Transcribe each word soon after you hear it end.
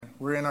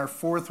We're in our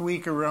fourth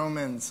week of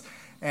Romans.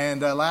 And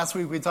last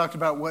week we talked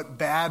about what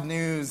bad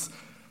news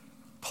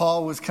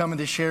Paul was coming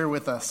to share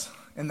with us.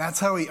 And that's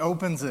how he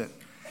opens it.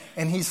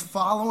 And he's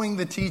following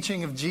the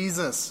teaching of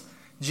Jesus.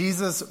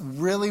 Jesus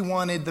really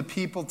wanted the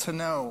people to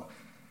know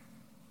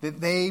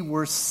that they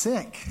were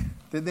sick,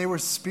 that they were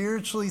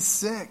spiritually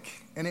sick.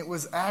 And it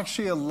was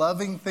actually a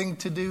loving thing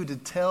to do, to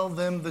tell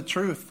them the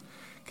truth.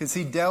 Because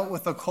he dealt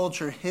with a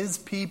culture, his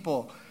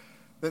people,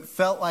 that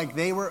felt like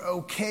they were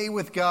okay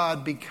with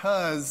God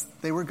because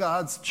they were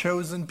God's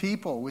chosen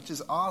people, which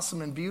is awesome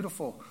and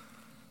beautiful.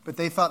 But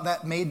they thought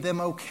that made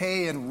them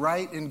okay and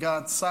right in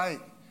God's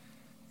sight.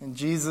 And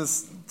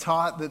Jesus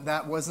taught that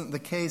that wasn't the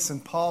case,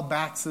 and Paul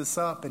backs this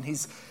up. And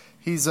he's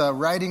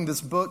writing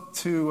this book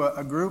to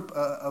a group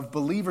of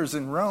believers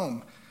in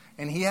Rome,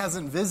 and he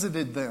hasn't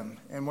visited them.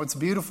 And what's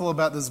beautiful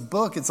about this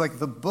book, it's like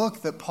the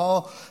book that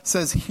Paul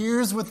says,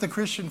 here's what the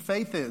Christian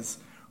faith is.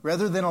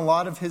 Rather than a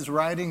lot of his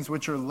writings,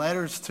 which are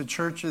letters to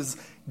churches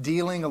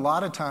dealing a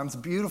lot of times,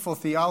 beautiful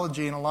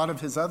theology in a lot of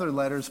his other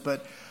letters,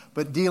 but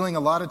dealing a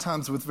lot of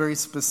times with very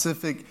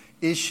specific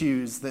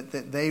issues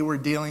that they were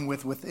dealing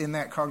with within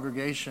that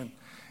congregation.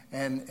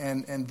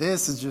 And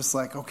this is just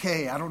like,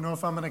 okay, I don't know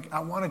if I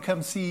want to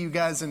come see you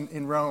guys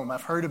in Rome.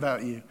 I've heard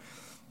about you.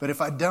 But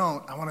if I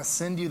don't, I want to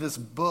send you this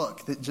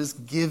book that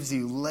just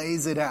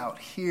lays it out.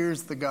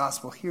 Here's the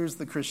gospel. Here's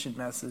the Christian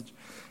message.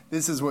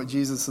 This is what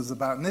Jesus is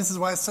about. And this is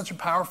why it's such a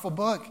powerful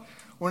book.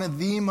 One of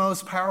the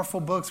most powerful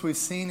books we've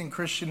seen in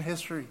Christian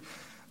history.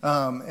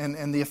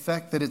 And the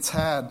effect that it's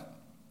had.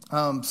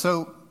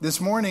 So this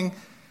morning,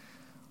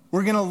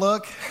 we're going to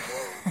look,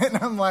 and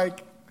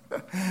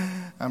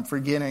I'm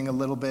forgetting a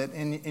little bit.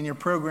 In your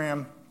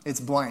program, it's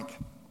blank.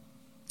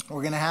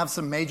 We're going to have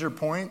some major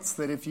points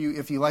that if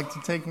you like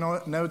to take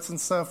notes and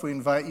stuff, we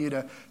invite you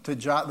to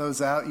jot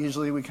those out.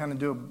 Usually we kind of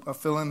do a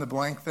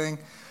fill-in-the-blank thing.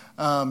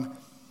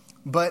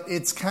 But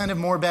it's kind of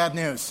more bad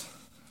news.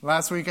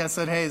 Last week I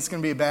said, hey, it's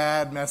going to be a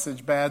bad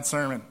message, bad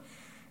sermon.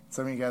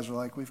 Some of you guys were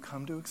like, we've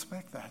come to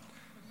expect that.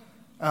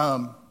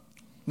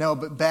 No,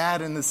 but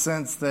bad in the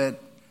sense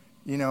that,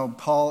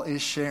 Paul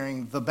is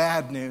sharing the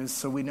bad news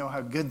so we know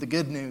how good the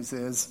good news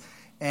is.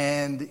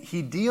 And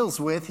he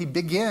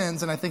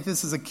begins, and I think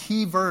this is a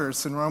key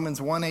verse in Romans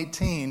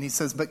 1:18. He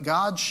says, but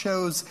God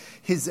shows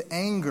his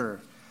anger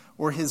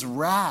or his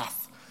wrath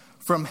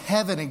from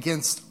heaven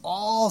against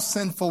all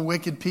sinful,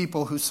 wicked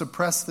people who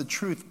suppress the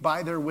truth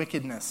by their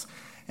wickedness.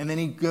 And then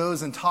he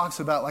goes and talks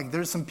about,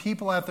 there's some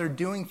people out there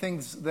doing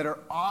things that are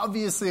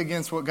obviously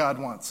against what God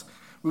wants.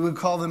 We would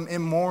call them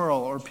immoral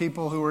or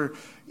people who are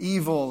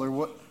evil or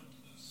what.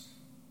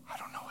 I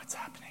don't know what's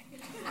happening.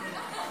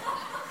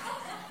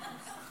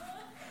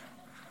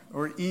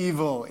 Or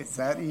evil. Is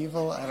that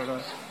evil? I don't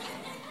know.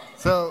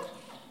 So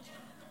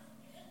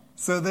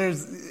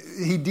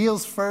he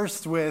deals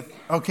first with,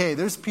 okay,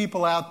 there's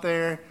people out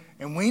there,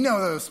 and we know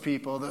those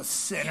people, those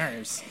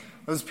sinners,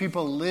 those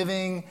people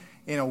living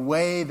in a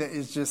way that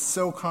is just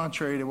so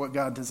contrary to what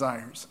God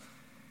desires.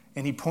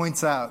 And he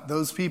points out,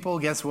 those people,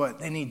 guess what?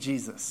 They need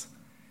Jesus.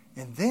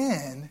 And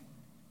then,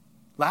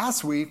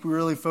 last week, we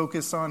really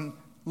focused on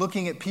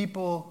looking at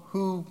people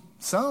who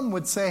some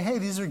would say, hey,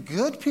 these are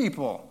good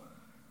people.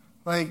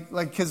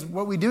 Because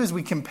what we do is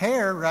we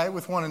compare, right,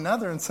 with one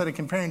another instead of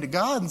comparing to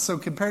God. And so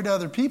compared to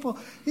other people,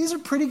 these are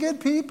pretty good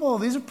people.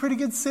 These are pretty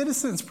good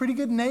citizens, pretty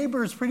good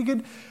neighbors, pretty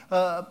good,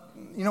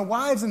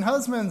 wives and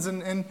husbands.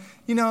 And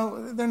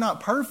they're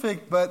not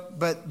perfect, but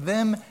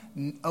them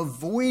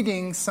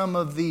avoiding some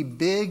of the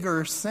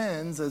bigger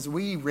sins as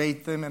we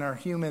rate them in our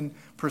human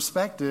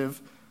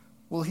perspective.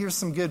 Well, here's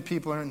some good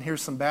people and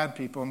here's some bad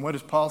people. And what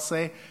does Paul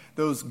say?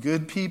 Those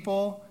good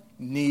people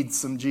need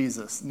some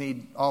Jesus,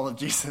 need all of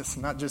Jesus,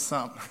 not just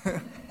some.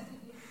 I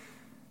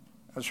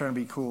was trying to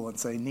be cool and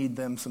say need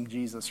them some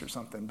Jesus or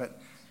something,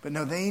 but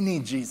no, they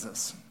need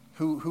Jesus.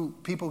 Who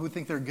people who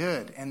think they're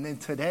good. And then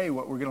today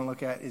what we're going to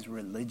look at is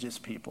religious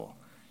people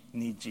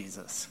need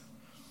Jesus.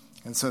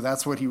 And so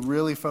that's what he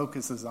really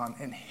focuses on,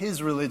 and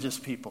his religious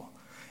people.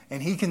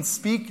 And he can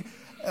speak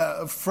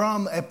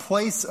from a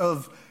place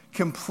of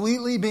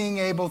completely being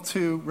able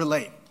to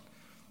relate.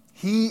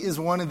 He is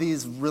one of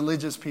these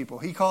religious people.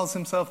 He calls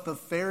himself the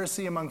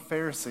Pharisee among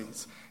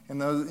Pharisees. And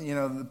those,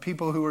 the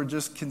people who are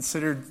just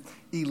considered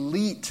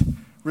elite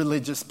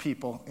religious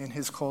people in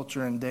his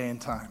culture and day and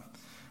time.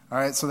 All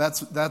right, so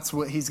that's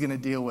what he's going to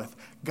deal with.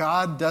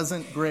 God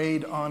doesn't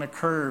grade on a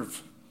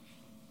curve.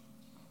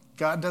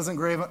 God doesn't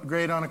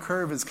grade on a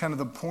curve is kind of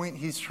the point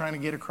he's trying to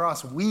get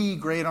across. We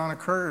grade on a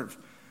curve.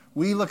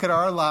 We look at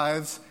our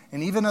lives,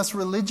 and even us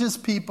religious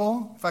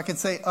people, if I could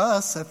say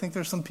us, I think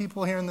there's some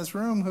people here in this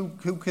room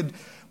who could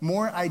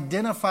more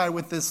identify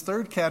with this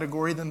third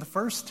category than the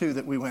first two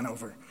that we went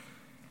over.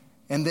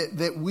 And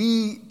that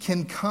we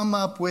can come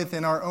up with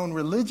in our own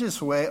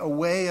religious way, a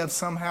way of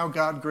somehow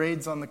God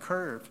grades on the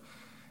curve.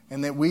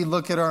 And that we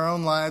look at our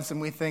own lives and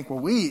we think,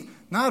 well,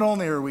 not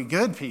only are we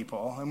good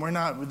people, and we're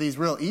not these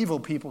real evil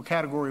people,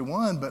 category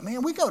 1, but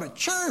man, we go to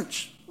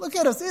church. Look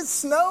at us. It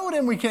snowed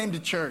and we came to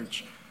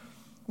church.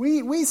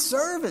 We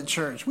serve at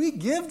church. We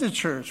give to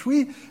church.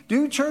 We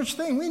do church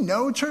thing. We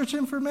know church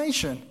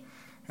information.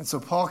 And so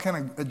Paul kind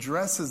of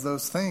addresses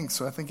those things.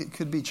 So I think it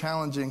could be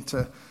challenging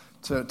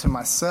to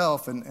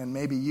myself and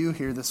maybe you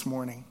here this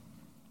morning.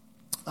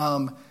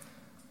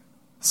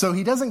 So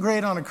he doesn't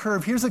grade on a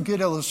curve. Here's a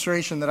good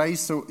illustration that I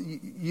used to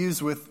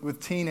use with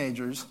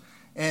teenagers.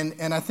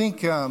 And I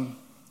think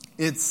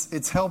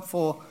it's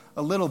helpful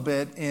a little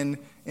bit in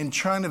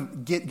trying to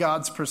get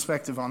God's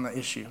perspective on the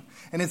issue.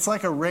 And it's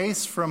like a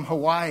race from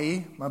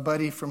Hawaii, my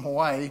buddy from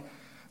Hawaii,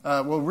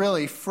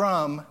 really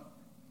from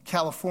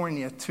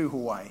California to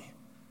Hawaii.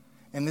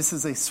 And this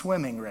is a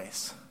swimming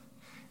race.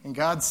 And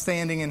God's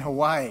standing in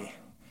Hawaii,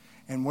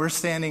 and we're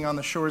standing on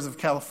the shores of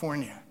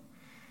California.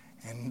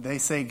 And they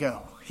say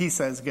go. He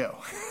says go.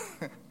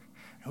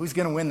 Who's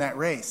going to win that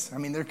race? I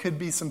mean, there could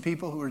be some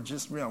people who are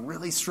just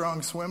really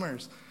strong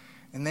swimmers,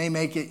 and they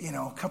make it,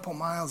 a couple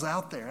miles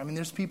out there. I mean,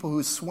 there's people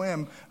who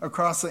swim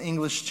across the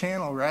English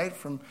Channel, right?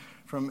 From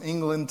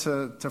England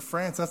to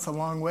France. That's a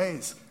long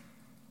ways.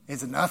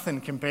 It's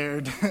nothing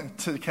compared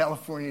to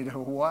California to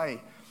Hawaii.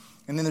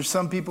 And then there's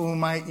some people who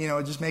might,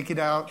 just make it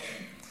out,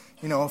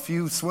 a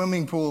few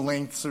swimming pool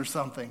lengths or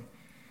something.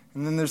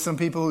 And then there's some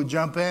people who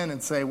jump in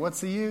and say, what's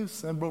the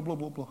use? And blah, blah,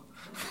 blah, blah.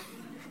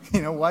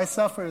 Why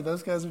suffer?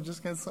 Those guys are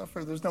just going to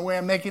suffer. There's no way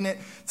I'm making it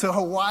to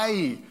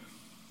Hawaii.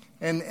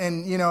 And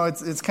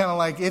it's kind of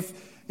like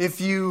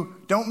if you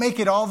don't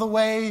make it all the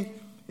way,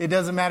 it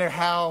doesn't matter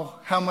how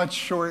much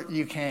short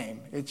you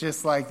came. It's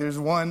just like there's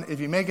one, if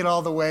you make it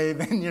all the way,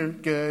 then you're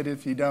good.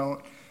 If you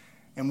don't,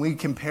 and we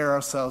compare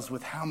ourselves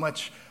with how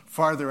much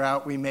farther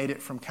out we made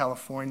it from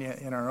California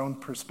in our own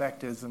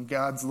perspectives, and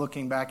God's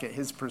looking back at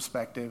his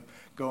perspective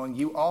going,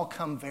 you all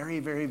come very,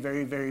 very,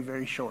 very, very,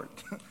 very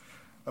short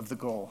of the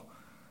goal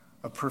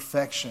of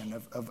perfection,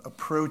 of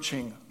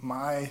approaching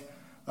my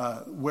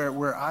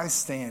where I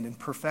stand in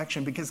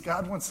perfection, because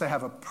God wants to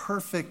have a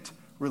perfect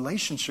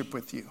relationship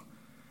with you,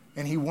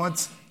 and he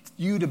wants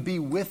you to be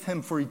with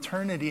him for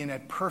eternity in a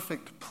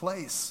perfect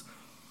place.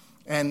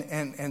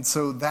 And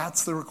so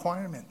that's the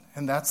requirement,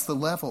 and that's the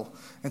level.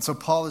 And so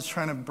Paul is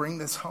trying to bring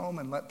this home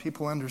and let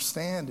people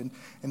understand.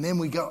 And then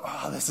we go,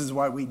 this is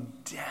why we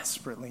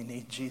desperately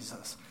need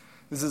Jesus.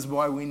 This is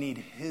why we need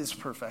his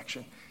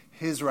perfection,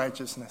 his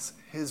righteousness,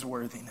 his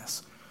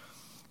worthiness.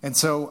 And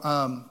so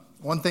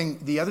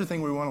the other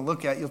thing we want to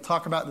look at, you'll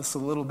talk about this a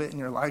little bit in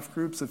your life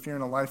groups. If you're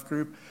in a life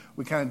group,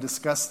 we kind of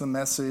discuss the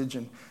message.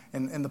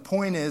 And the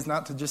point is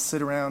not to just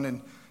sit around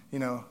and,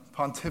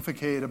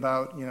 pontificate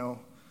about,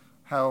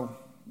 how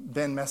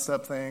Ben messed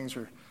up things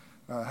or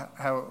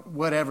how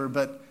whatever,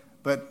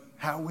 but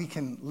how we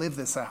can live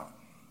this out.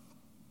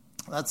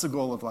 That's the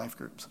goal of life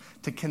groups,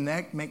 to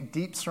connect, make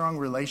deep, strong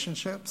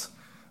relationships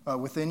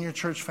within your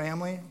church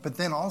family, but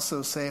then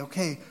also say,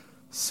 okay,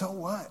 so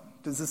what?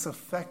 Does this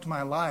affect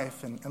my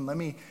life? And let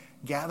me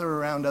gather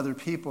around other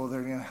people that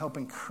are going to help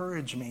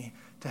encourage me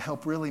to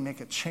help really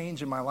make a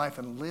change in my life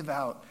and live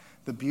out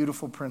the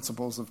beautiful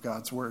principles of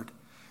God's word.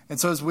 And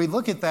so as we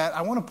look at that,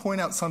 I want to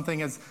point out something,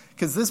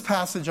 because this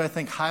passage, I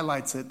think,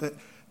 highlights it,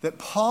 that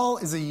Paul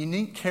is a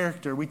unique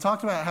character. We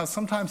talked about how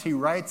sometimes he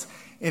writes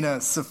in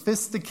a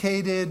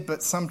sophisticated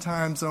but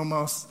sometimes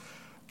almost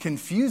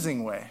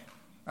confusing way.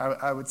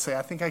 I would say,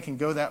 I think I can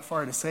go that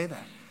far to say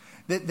that.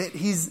 That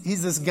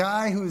he's this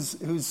guy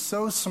who's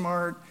so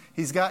smart.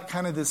 He's got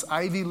kind of this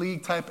Ivy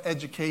League type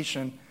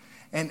education,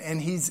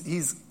 and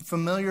he's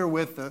familiar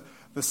with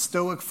the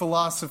Stoic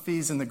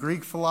philosophies and the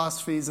Greek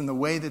philosophies and the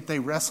way that they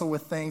wrestle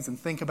with things and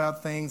think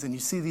about things. And you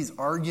see these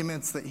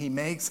arguments that he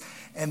makes.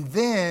 And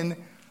then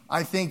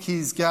I think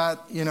he's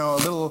got, a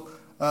little,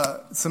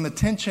 some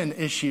attention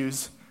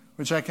issues,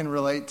 which I can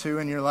relate to.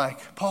 And you're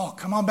like, Paul,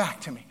 come on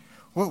back to me.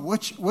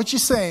 What you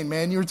saying,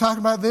 man? You were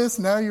talking about this.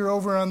 Now you're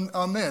over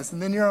on this.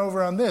 And then you're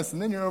over on this. And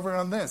then you're over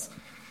on this.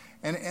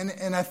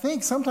 And I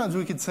think sometimes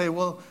we could say,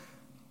 well,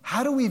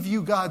 how do we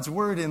view God's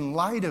word in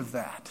light of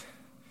that?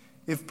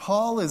 If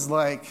Paul is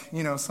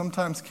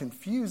sometimes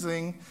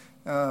confusing,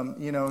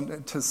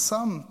 to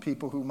some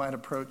people who might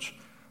approach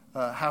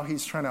how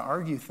he's trying to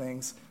argue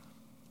things,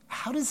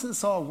 how does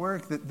this all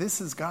work that this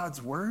is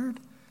God's word?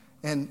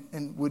 And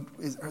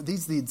are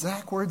these the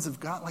exact words of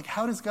God? Like,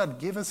 how does God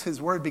give us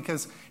his word?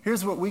 Because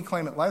here's what we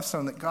claim at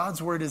Lifestone, that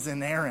God's word is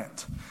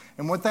inerrant.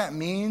 And what that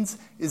means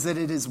is that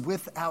it is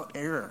without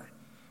error.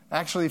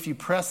 Actually, if you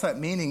press that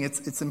meaning,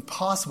 it's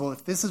impossible.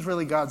 If this is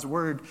really God's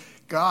word,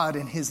 God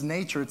in his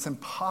nature, it's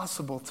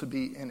impossible to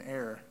be in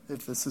error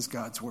if this is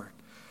God's word.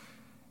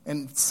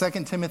 And 2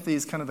 Timothy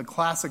is kind of the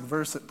classic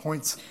verse that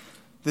points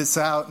this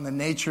out in the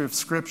nature of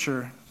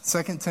Scripture.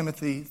 2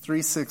 Timothy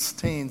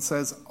 3:16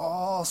 says,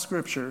 all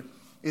Scripture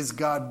is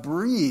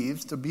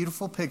God-breathed, a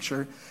beautiful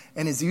picture,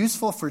 and is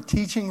useful for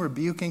teaching,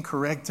 rebuking,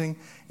 correcting,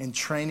 and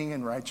training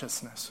in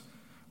righteousness.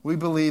 We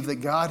believe that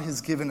God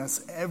has given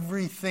us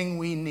everything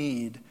we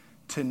need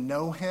to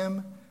know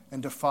him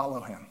and to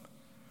follow him.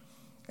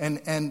 And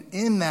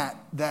in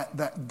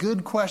that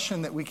good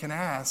question that we can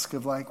ask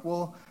of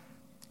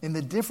in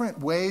the different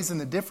ways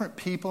and the different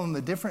people and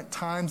the different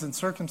times and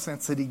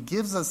circumstances that he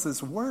gives us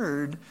this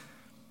word,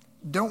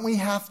 don't we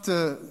have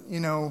to,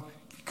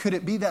 could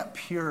it be that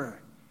pure?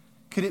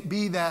 Could it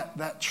be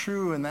that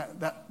true and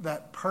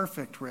that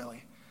perfect,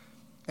 really?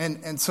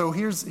 And so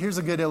here's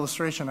a good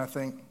illustration, I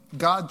think.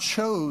 God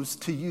chose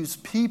to use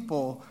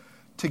people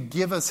to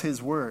give us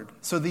his word.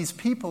 So these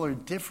people are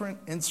different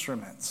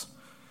instruments.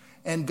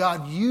 And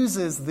God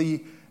uses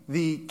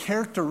the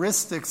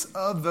characteristics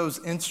of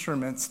those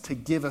instruments to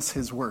give us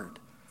his word.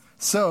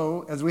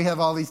 So as we have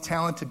all these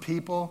talented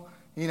people,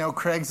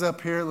 Craig's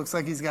up here, it looks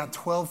like he's got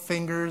 12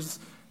 fingers.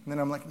 And then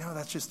I'm like, no,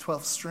 that's just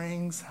 12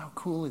 strings. How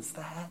cool is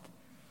that?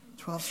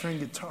 12-string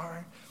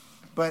guitar.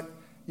 But,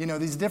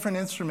 these different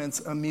instruments,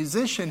 a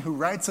musician who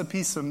writes a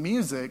piece of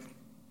music,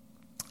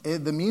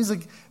 the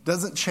music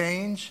doesn't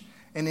change.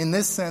 And in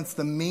this sense,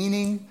 the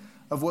meaning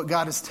of what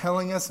God is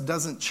telling us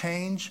doesn't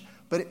change.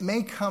 But it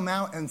may come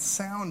out and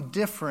sound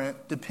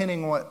different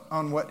depending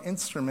on what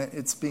instrument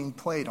it's being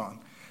played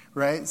on,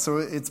 right? So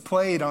it's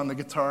played on the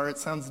guitar. It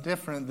sounds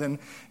different than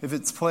if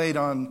it's played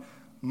on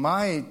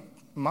my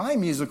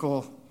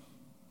musical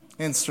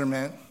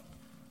instrument.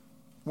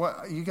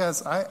 You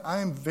guys, I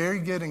am very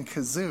good in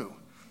kazoo.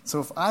 So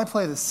if I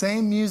play the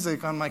same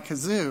music on my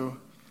kazoo,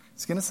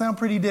 it's going to sound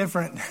pretty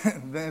different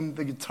than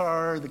the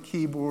guitar, the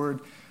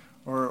keyboard,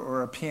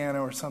 or a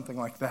piano or something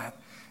like that.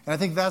 And I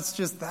think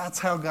that's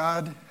how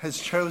God has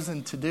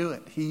chosen to do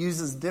it. He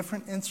uses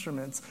different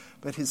instruments,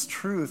 but his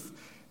truth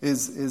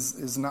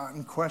is not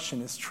in question.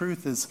 His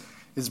truth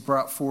is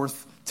brought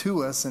forth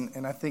to us,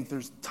 and I think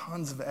there's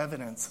tons of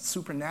evidence,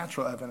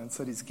 supernatural evidence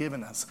that he's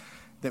given us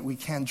that we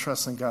can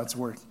trust in God's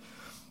word.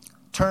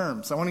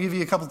 Terms. I want to give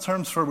you a couple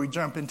terms before we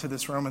jump into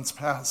this Romans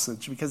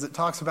passage, because it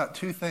talks about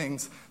two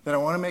things that I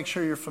want to make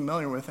sure you're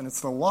familiar with, and it's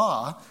the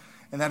law,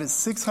 and that is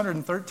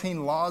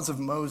 613 laws of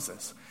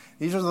Moses.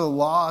 These are the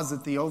laws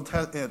that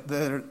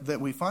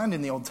that we find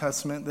in the Old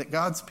Testament that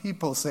God's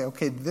people say,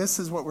 okay, this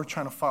is what we're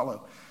trying to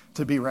follow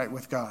to be right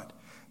with God.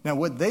 Now,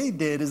 what they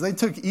did is they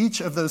took each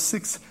of those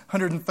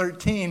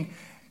 613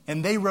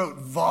 and they wrote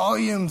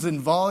volumes and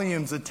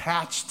volumes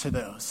attached to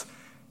those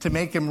to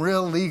make them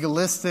real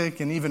legalistic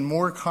and even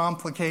more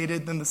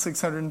complicated than the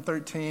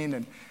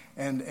 613.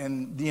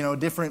 And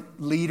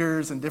different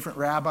leaders and different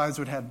rabbis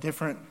would have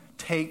different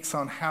takes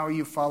on how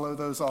you follow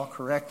those all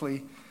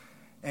correctly.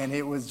 And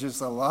it was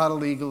just a lot of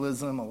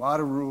legalism, a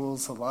lot of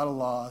rules, a lot of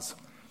laws.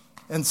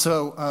 And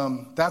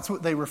so that's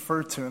what they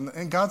refer to.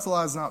 And God's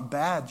law is not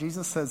bad.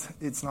 Jesus says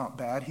it's not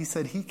bad. He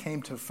said he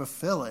came to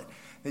fulfill it.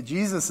 That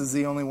Jesus is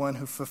the only one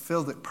who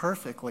fulfilled it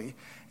perfectly.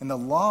 And the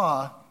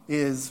law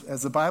is,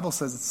 as the Bible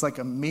says, it's like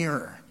a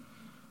mirror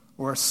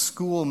or a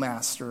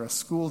schoolmaster, a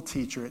school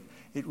teacher.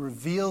 It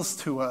reveals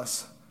to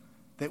us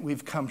that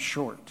we've come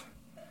short.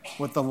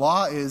 What the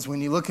law is,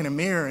 when you look in a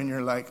mirror and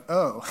you're like,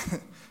 oh,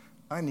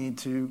 I need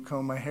to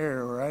comb my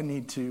hair, or I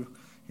need to,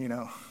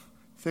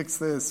 fix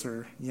this,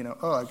 or,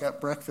 oh, I got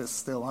breakfast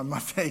still on my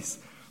face.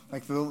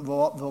 Like the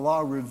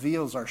law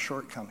reveals our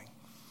shortcoming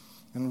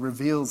and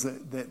reveals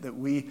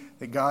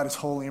that God is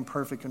holy and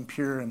perfect and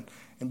pure. And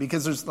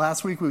because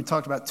last week we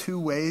talked about two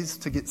ways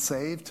to get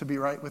saved, to be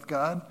right with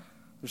God.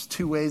 There's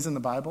two ways in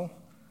the Bible.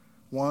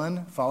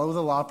 One, follow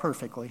the law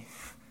perfectly.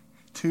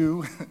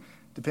 Two,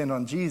 depend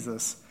on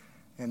Jesus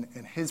and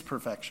his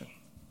perfection.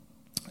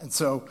 And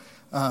so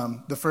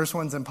the first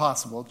one's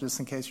impossible, just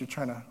in case you're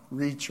trying to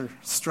reach or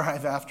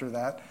strive after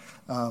that.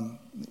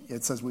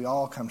 It says we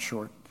all come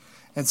short.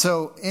 And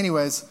so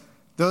anyways,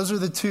 those are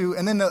the two.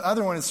 And then the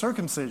other one is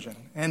circumcision.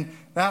 And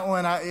that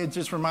one, it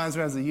just reminds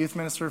me, I was a youth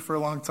minister for a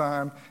long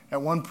time.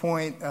 At one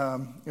point,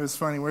 it was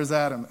funny. Where's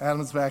Adam?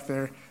 Adam's back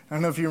there. I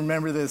don't know if you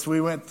remember this.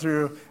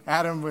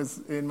 Adam was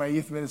in my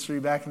youth ministry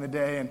back in the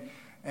day,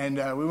 and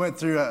we went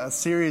through a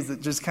series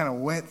that just kind of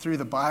went through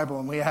the Bible,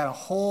 and we had a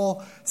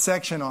whole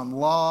section on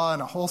law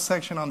and a whole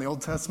section on the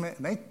Old Testament,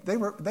 and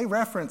they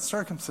reference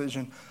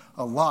circumcision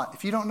a lot.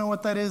 If you don't know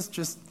what that is,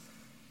 just,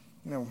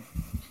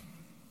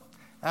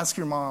 ask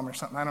your mom or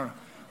something. I don't know.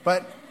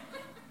 But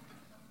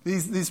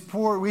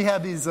we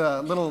had these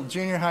little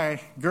junior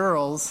high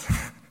girls,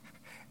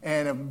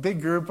 and a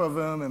big group of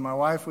them, and my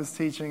wife was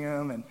teaching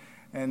them,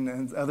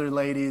 and other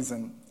ladies,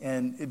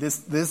 and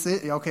this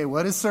okay,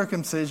 what is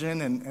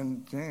circumcision?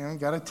 And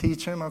got to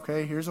teach them.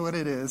 Okay, here's what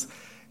it is.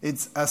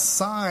 It's a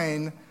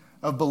sign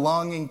of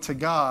belonging to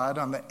God.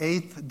 On the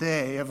 8th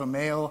day of a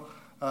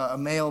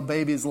male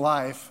baby's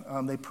life,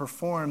 they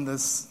perform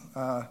this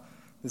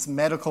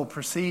medical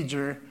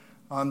procedure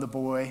on the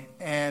boy,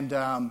 and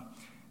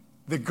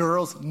the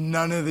girls,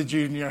 none of the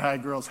junior high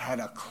girls had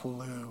a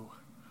clue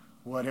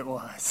what it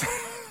was.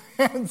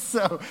 And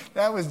so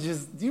that was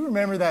just, do you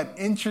remember that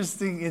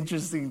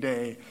interesting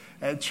day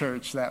at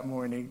church that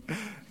morning?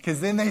 Because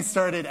then they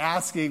started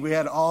asking, we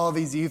had all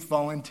these youth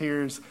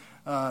volunteers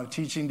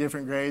teaching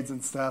different grades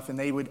and stuff, and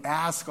they would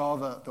ask all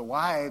the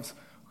wives,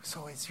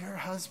 so is your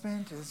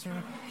husband?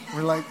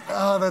 We're like,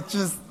 oh, that's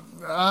just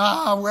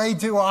way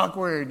too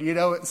awkward,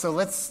 So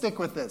let's stick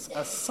with this.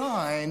 A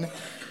sign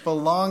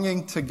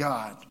belonging to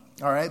God,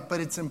 all right? But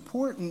it's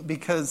important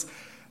because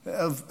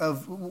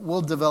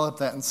we'll develop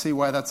that and see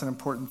why that's an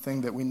important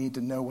thing that we need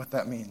to know what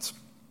that means.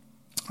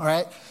 All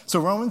right,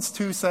 so Romans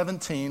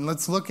 2:17,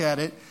 let's look at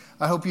it.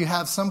 I hope you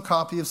have some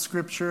copy of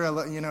Scripture. I'll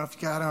let you know if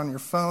you got it on your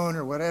phone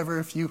or whatever.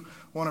 If you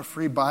want a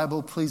free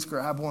Bible, please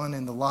grab one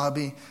in the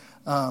lobby.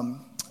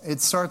 It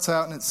starts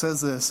out and it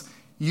says this: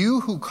 "You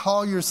who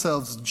call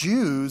yourselves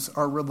Jews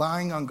are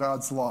relying on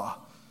God's law,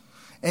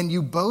 and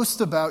you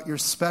boast about your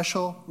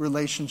special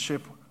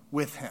relationship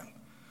with Him."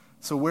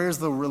 So where's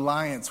the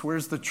reliance?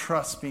 Where's the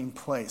trust being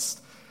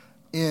placed?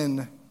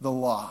 In the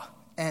law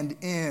and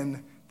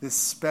in this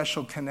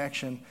special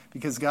connection,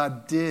 because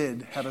God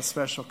did have a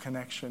special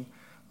connection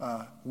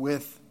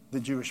with the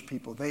Jewish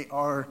people. They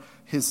are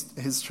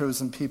his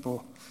chosen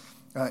people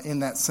in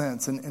that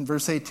sense. And in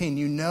verse 18,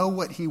 you know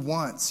what He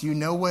wants. You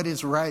know what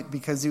is right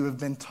because you have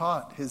been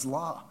taught His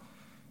law.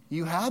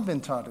 You have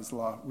been taught His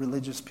law,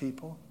 religious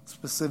people,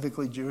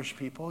 specifically Jewish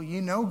people. You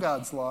know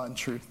God's law and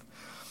truth.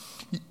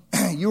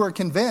 You are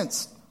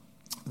convinced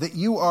that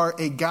you are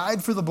a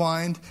guide for the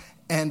blind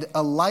and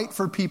a light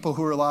for people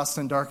who are lost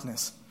in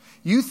darkness.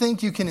 You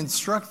think you can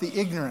instruct the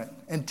ignorant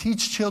and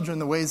teach children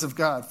the ways of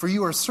God, for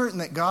you are certain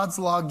that God's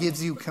law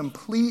gives you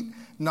complete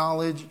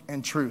knowledge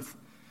and truth.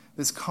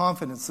 This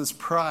confidence, this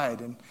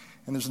pride, and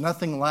there's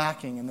nothing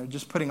lacking, and they're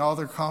just putting all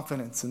their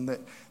confidence in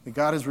that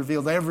God has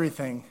revealed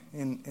everything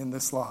in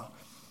this law.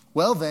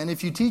 Well then,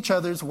 if you teach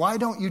others, why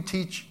don't you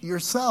teach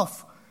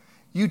yourself?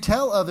 You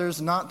tell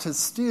others not to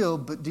steal,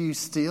 but do you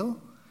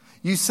steal?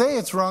 You say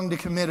it's wrong to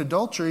commit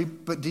adultery,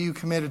 but do you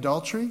commit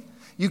adultery?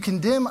 You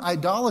condemn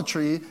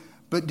idolatry,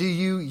 but do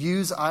you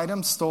use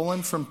items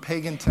stolen from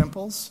pagan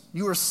temples?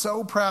 You are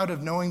so proud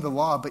of knowing the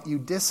law, but you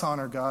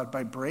dishonor God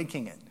by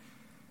breaking it.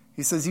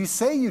 He says, you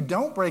say you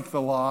don't break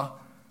the law,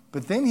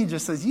 but then he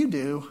just says, you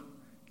do.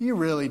 You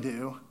really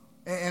do.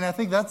 And I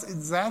think that's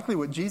exactly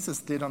what Jesus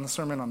did on the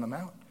Sermon on the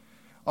Mount.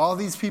 All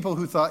these people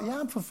who thought, yeah,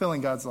 I'm fulfilling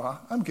God's law.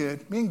 I'm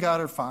good. Me and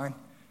God are fine.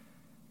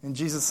 And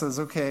Jesus says,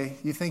 okay,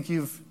 you think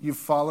you've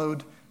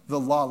followed the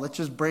law. Let's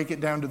just break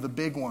it down to the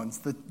big ones,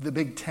 the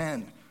big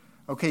 10.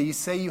 Okay, you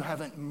say you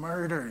haven't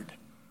murdered,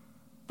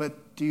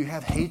 but do you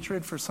have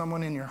hatred for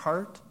someone in your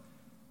heart?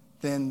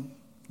 Then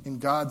in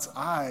God's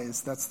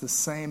eyes, that's the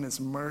same as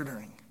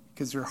murdering,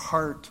 because your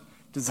heart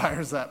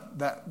desires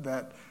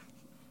that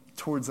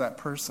towards that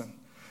person.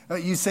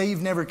 You say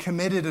you've never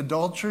committed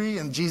adultery,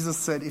 and Jesus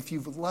said, if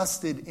you've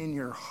lusted in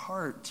your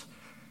heart,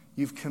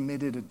 you've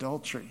committed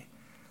adultery.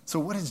 So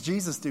what does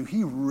Jesus do?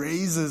 He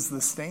raises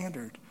the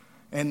standard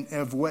and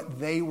of what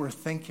they were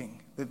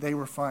thinking, that they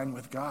were fine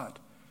with God.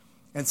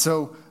 And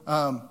so,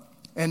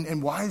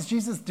 and why is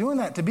Jesus doing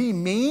that? To be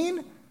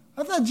mean?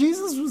 I thought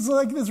Jesus was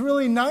like this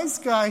really nice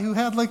guy who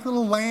had like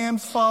little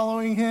lambs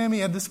following him. He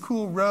had this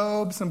cool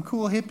robe, some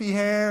cool hippie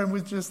hair, and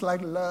was just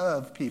like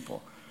love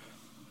people.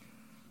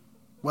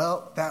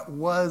 Well, that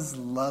was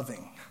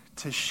loving,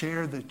 to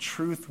share the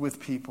truth with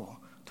people,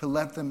 to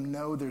let them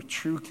know their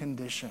true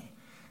condition.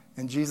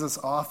 And Jesus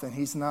often,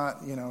 he's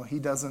not,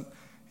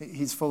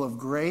 he's full of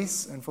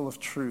grace and full of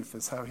truth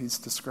is how he's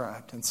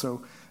described. And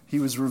so he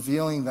was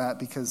revealing that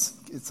because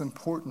it's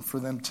important for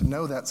them to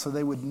know that so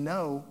they would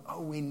know,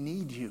 oh, we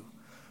need you.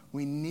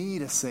 We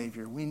need a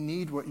Savior. We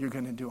need what you're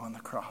going to do on the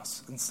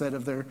cross, instead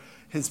of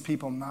his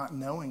people not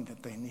knowing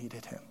that they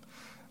needed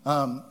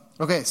him.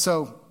 Okay,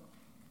 so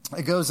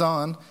it goes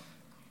on.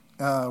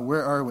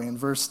 Where are we? In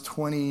verse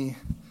 20,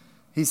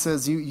 he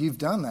says, you've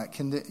done that.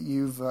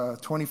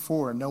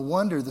 24. No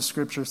wonder the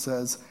scripture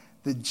says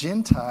the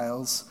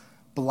Gentiles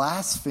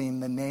blaspheme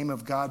the name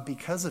of God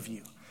because of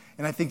you.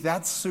 And I think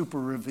that's super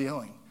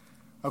revealing.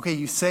 Okay,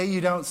 you say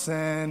you don't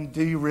sin.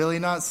 Do you really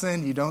not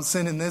sin? You don't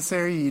sin in this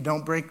area. You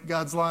don't break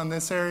God's law in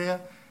this area.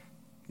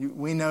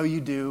 We know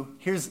you do.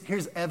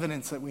 Here's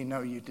evidence that we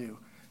know you do.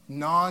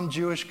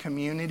 Non-Jewish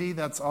community,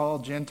 that's all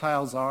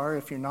Gentiles are.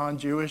 If you're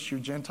non-Jewish, you're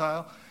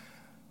Gentile.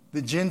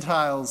 The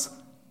Gentiles,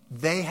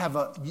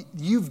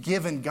 you've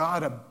given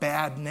God a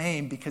bad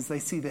name because they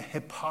see the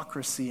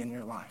hypocrisy in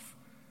your life.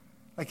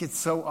 Like, it's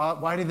so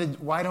odd.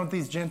 Why don't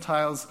these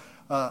Gentiles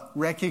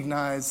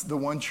recognize the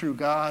one true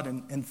God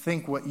and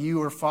think what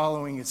you are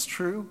following is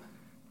true?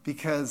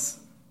 Because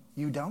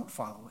you don't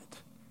follow it.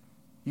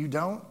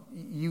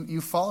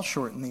 You fall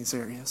short in these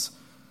areas.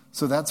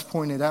 So that's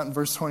pointed out in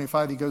verse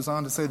 25. He goes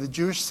on to say the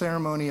Jewish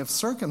ceremony of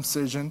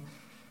circumcision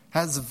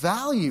has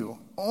value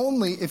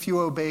only if you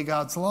obey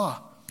God's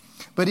law.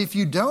 But if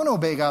you don't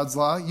obey God's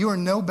law, you are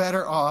no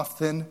better off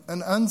than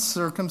an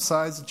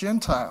uncircumcised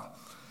Gentile.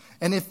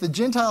 And if the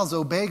Gentiles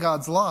obey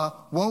God's law,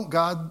 won't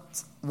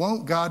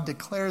God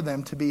declare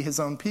them to be his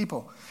own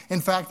people?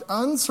 In fact,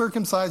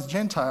 uncircumcised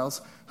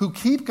Gentiles who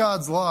keep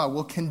God's law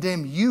will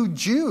condemn you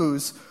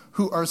Jews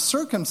who are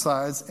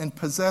circumcised and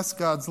possess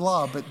God's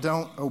law but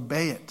don't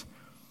obey it.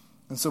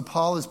 And so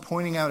Paul is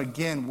pointing out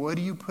again, what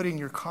are you putting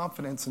your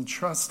confidence and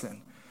trust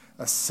in?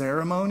 A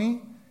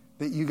ceremony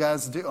that you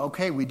guys do?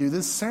 Okay, we do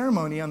this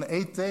ceremony on the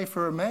 8th day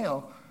for a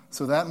male,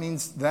 so that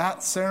means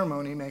that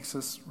ceremony makes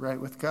us right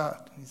with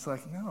God. He's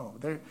like, no,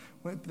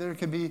 there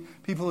could be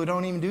people who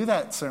don't even do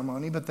that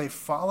ceremony, but they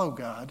follow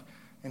God,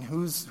 and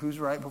who's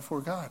right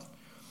before God?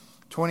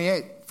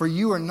 28, for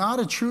you are not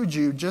a true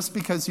Jew just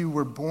because you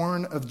were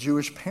born of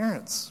Jewish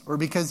parents or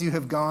because you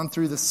have gone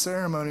through the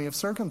ceremony of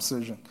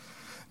circumcision.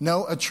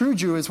 No, a true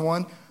Jew is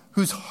one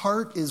whose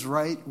heart is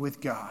right with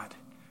God.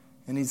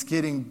 And he's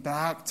getting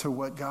back to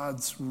what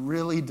God's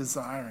really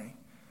desiring,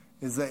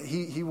 is that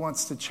he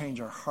wants to change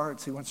our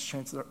hearts. He wants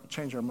to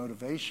change our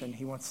motivation.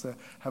 He wants to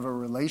have a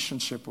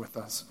relationship with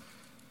us.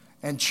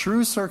 And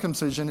true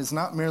circumcision is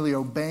not merely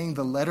obeying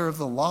the letter of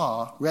the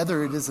law.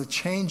 Rather, it is a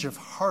change of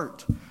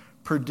heart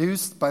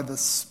produced by the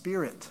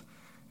Spirit.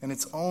 And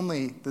it's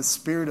only the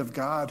Spirit of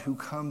God who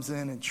comes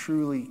in and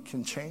truly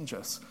can change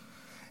us.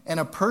 And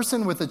a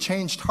person with a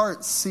changed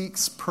heart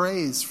seeks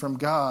praise from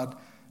God,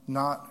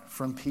 not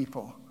from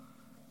people.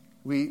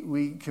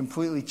 We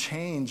completely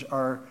change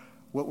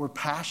what we're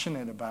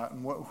passionate about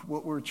and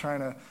what we're trying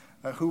to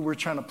who we're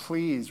trying to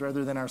please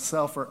rather than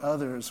ourselves or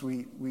others.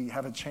 We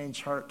have a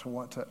changed heart to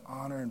want to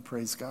honor and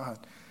praise God.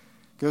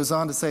 Goes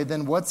on to say,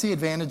 then what's the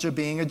advantage of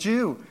being a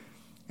Jew?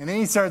 And then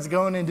he starts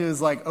going into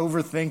his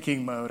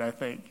overthinking mode, I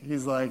think.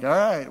 He's like, all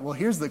right, well,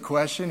 here's the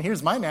question.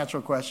 Here's my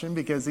natural question,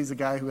 because he's a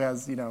guy who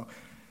has,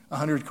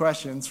 100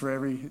 questions for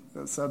every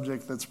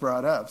subject that's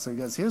brought up. So he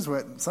goes, here's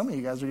what some of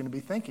you guys are going to be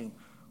thinking.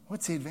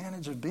 What's the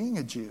advantage of being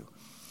a Jew?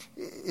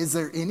 Is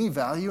there any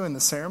value in the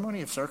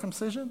ceremony of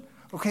circumcision?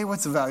 Okay,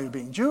 what's the value of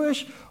being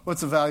Jewish?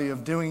 What's the value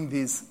of doing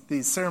these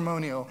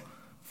ceremonial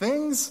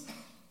things?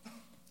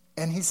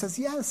 And he says,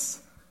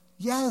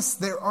 yes,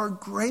 there are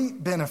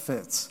great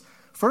benefits.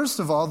 First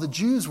of all, the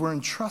Jews were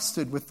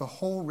entrusted with the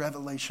whole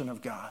revelation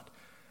of God.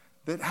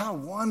 That how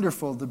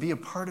wonderful to be a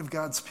part of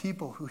God's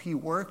people who he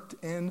worked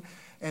in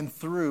and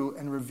through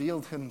and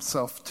revealed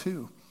himself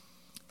to.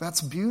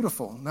 That's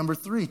beautiful. Number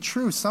 3,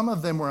 true, some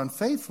of them were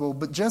unfaithful,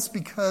 but just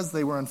because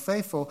they were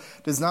unfaithful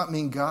does not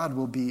mean God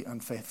will be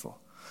unfaithful.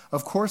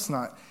 Of course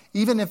not.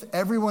 Even if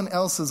everyone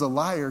else is a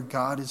liar,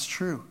 God is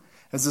true.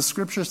 As the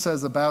scripture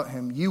says about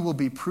him, you will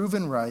be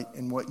proven right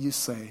in what you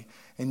say,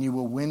 and you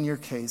will win your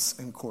case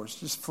in court.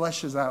 Just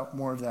fleshes out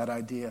more of that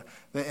idea.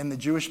 And the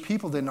Jewish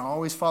people didn't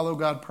always follow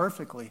God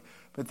perfectly,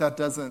 but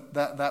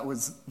that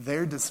was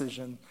their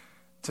decision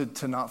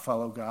to not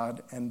follow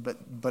God.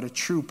 But a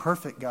true,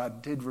 perfect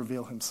God did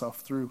reveal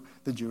himself through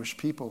the Jewish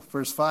people.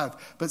 Verse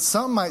 5, but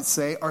some might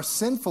say our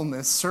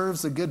sinfulness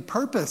serves a good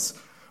purpose,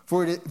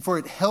 for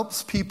it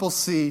helps people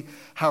see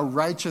how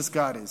righteous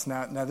God is.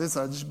 Now this,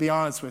 I'll just be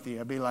honest with you.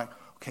 I'll be like,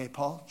 okay,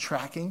 Paul,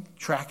 tracking,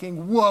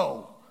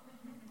 whoa.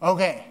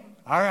 Okay,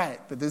 all right.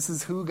 But this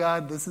is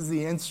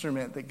the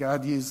instrument that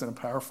God used in a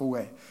powerful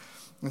way.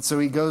 And so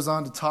he goes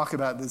on to talk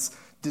about this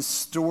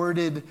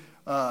distorted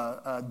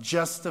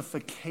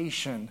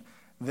justification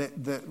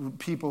that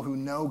people who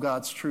know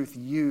God's truth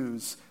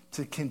use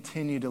to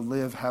continue to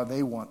live how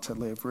they want to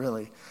live,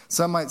 really.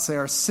 Some might say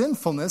our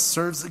sinfulness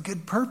serves a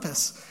good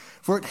purpose,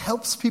 for it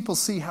helps people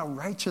see how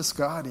righteous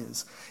God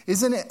is.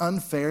 Isn't it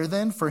unfair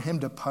then for him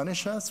to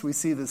punish us? We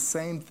see the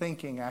same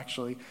thinking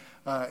actually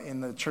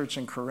in the church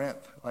in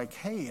Corinth. Like,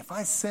 hey, if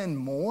I sin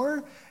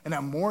more and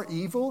I'm more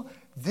evil,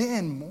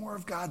 then more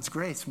of God's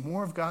grace,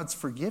 more of God's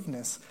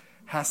forgiveness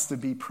has to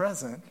be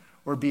present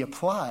or be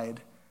applied.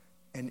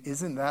 And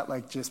isn't that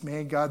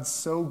man, God's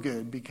so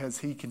good because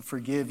he can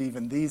forgive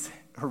even these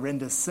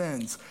horrendous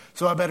sins.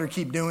 So I better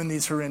keep doing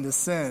these horrendous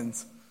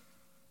sins.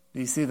 Do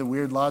you see the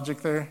weird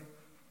logic there?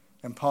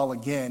 And Paul,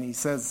 again, he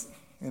says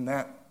in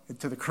that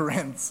to the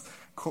Corinths,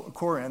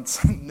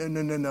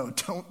 no,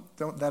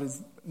 don't, that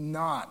is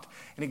not.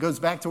 And it goes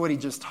back to what he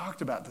just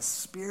talked about. The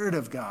Spirit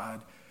of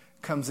God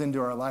comes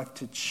into our life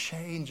to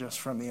change us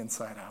from the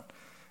inside out.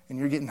 And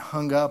you're getting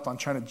hung up on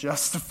trying to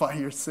justify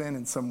your sin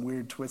in some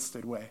weird,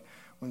 twisted way.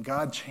 When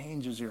God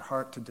changes your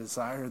heart to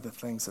desire the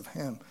things of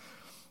him.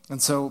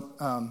 And so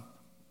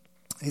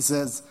he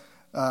says,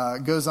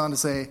 goes on to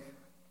say,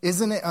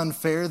 isn't it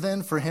unfair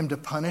then for him to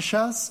punish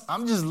us?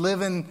 I'm just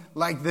living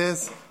like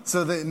this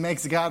so that it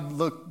makes God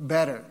look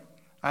better.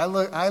 I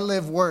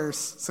live worse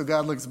so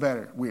God looks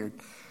better. Weird.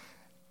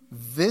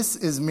 This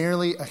is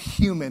merely a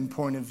human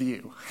point of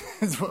view,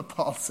 is what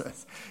Paul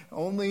says.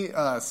 Only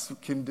us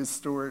can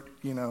distort,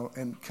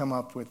 and come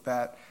up with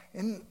that.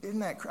 In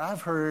that,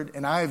 I've heard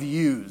and I've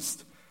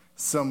used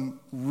some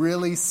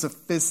really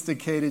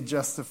sophisticated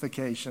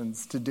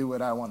justifications to do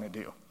what I want to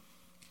do.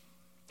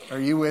 Are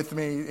you with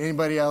me?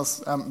 Anybody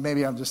else?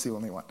 Maybe I'm just the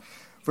only one.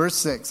 Verse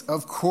 6,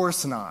 of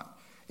course not.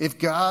 If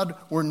God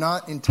were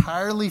not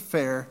entirely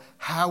fair,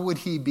 how would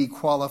he be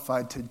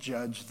qualified to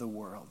judge the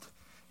world?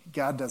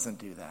 God doesn't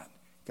do that.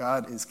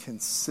 God is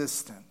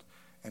consistent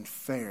and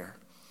fair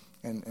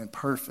and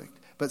perfect.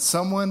 But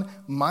someone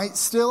might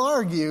still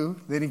argue,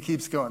 then he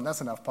keeps going.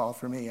 That's enough, Paul,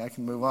 for me. I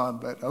can move on.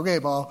 But okay,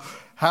 Paul,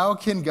 how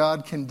can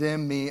God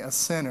condemn me, a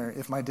sinner,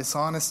 if my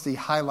dishonesty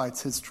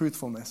highlights his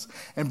truthfulness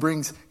and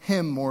brings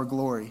him more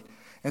glory?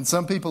 And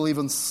some people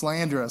even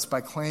slander us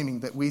by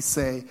claiming that we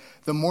say,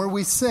 the more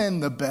we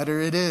sin, the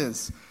better it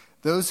is.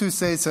 Those who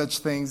say such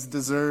things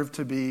deserve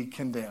to be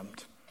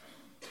condemned.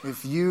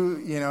 If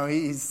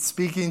he's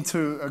speaking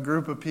to a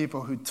group of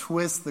people who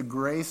twist the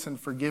grace and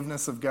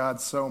forgiveness of God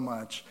so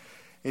much.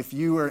 If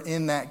you are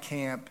in that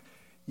camp,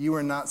 you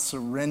are not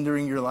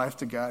surrendering your life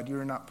to God. You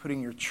are not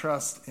putting your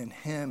trust in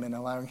him and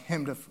allowing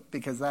him to,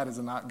 because that is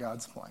not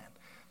God's plan.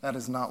 That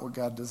is not what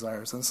God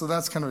desires. And so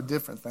that's kind of a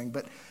different thing.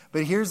 But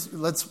here's,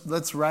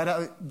 let's write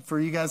out, for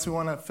you guys who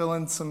want to fill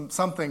in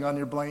something on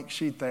your blank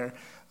sheet there,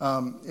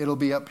 it'll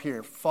be up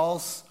here.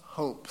 False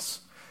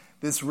hopes.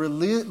 This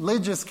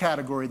religious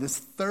category, this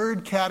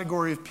third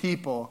category of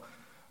people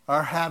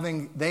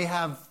they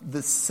have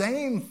the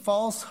same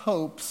false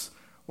hopes.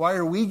 Why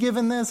are we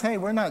given this? Hey,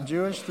 we're not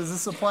Jewish. Does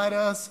this apply to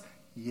us?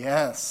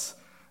 Yes.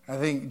 I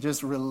think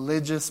just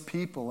religious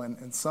people.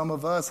 And some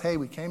of us, hey,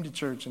 we came to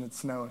church and it's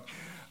snowing.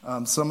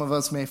 Some of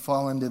us may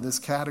fall into this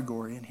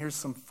category. And here's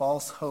some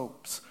false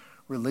hopes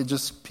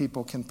religious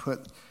people can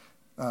put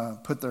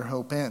their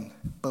hope in.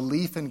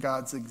 Belief in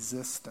God's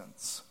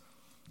existence.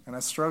 And I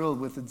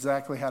struggled with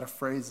exactly how to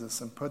phrase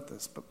this and put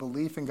this, but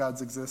belief in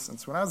God's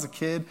existence. When I was a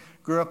kid,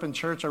 grew up in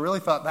church, I really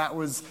thought that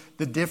was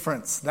the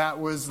difference. That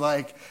was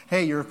like,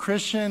 hey, you're a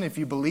Christian if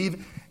you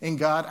believe in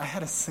God. I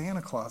had a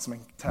Santa Claus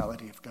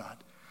mentality of God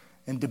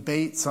and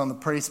debates on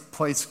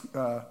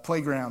the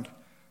playground.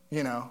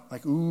 You know,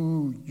 like,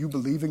 ooh, you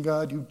believe in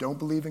God, you don't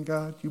believe in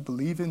God. You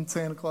believe in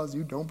Santa Claus,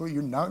 you don't believe.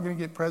 You're not going to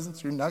get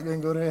presents, you're not going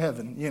to go to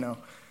heaven. You know,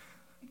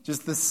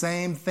 just the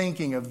same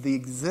thinking of the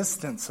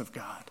existence of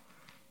God.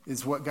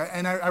 Is what God,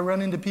 and I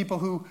run into people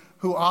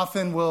who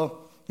often will,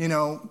 you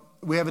know,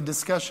 we have a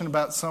discussion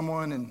about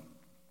someone and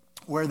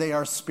where they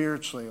are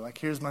spiritually. Like,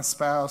 here's my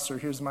spouse or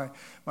here's my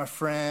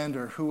friend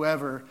or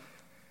whoever.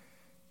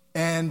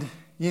 And,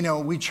 you know,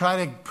 we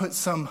try to put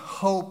some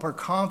hope or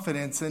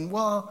confidence in,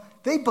 well,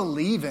 they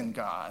believe in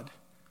God,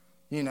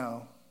 you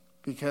know,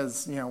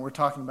 because, you know, we're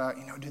talking about,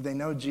 you know, do they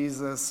know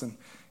Jesus? And,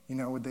 you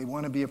know, would they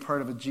want to be a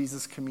part of a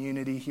Jesus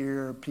community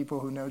here,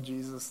 people who know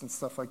Jesus and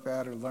stuff like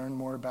that, or learn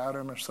more about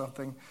him or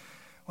something?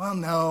 Well,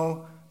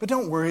 no, but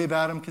don't worry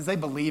about them because they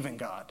believe in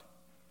God.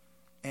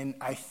 And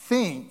I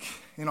think,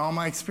 in all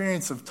my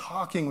experience of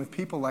talking with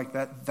people like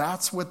that,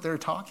 that's what they're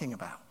talking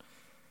about.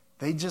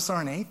 They just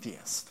aren't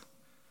atheists.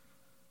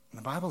 And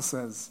the Bible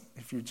says,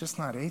 if you're just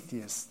not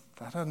atheist,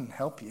 that doesn't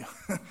help you.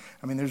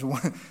 I mean, there's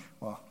one,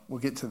 well, we'll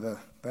get to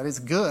that is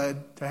good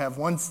to have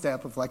one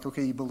step of like,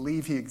 okay, you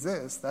believe he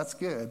exists. That's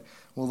good.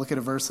 We'll look at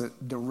a verse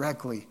that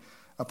directly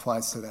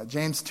applies to that.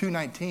 James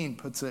 2:19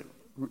 puts it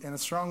in a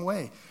strong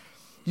way.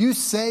 You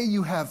say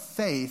you have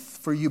faith,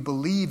 for you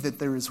believe that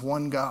there is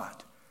one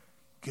God.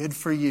 Good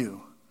for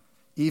you.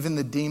 Even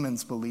the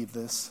demons believe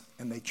this,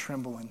 and they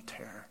tremble in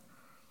terror.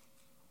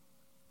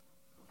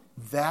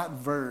 That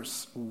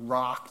verse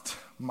rocked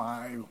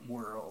my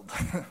world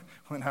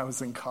when I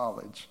was in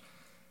college.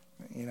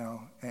 You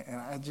know, and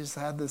I just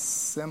had this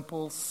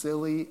simple,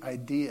 silly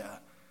idea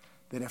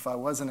that if I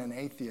wasn't an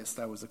atheist,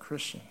 I was a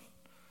Christian.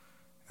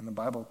 And the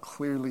Bible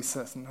clearly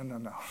says,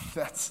 no,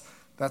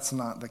 that's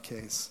not the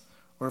case.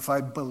 Or if I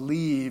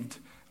believed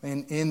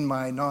in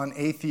my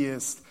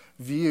non-atheist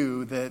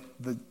view that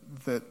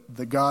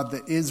the God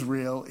that is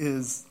real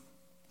is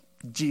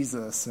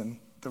Jesus and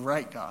the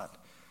right God.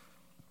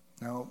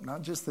 No,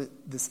 not just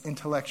this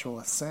intellectual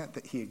assent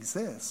that he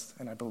exists,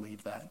 and I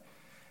believe that.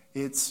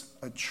 It's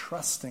a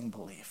trusting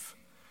belief.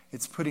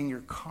 It's putting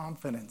your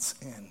confidence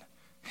in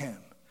him.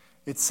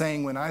 It's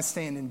saying when I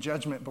stand in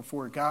judgment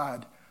before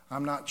God,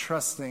 I'm not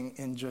trusting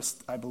in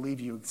just, I believe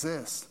you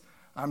exist.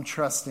 I'm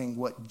trusting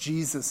what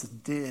Jesus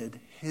did,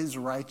 his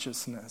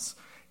righteousness,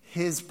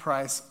 his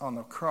price on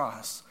the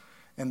cross,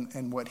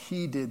 and what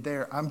he did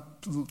there. I'm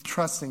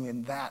trusting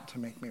in that to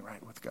make me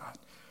right with God.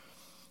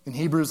 In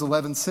Hebrews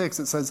 11:6,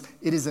 it says,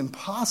 it is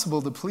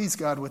impossible to please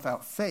God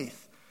without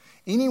faith.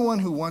 Anyone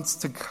who wants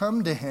to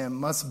come to him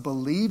must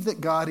believe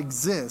that God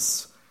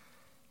exists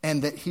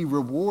and that he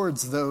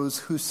rewards those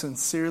who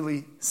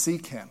sincerely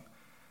seek him.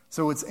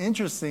 So it's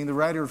interesting, the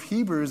writer of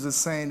Hebrews is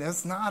saying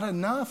it's not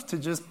enough to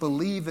just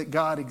believe that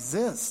God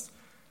exists.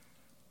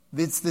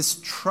 It's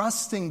this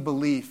trusting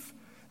belief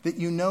that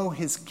you know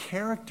his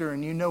character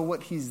and you know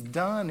what he's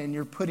done and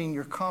you're putting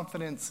your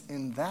confidence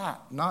in that,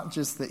 not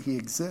just that he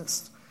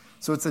exists.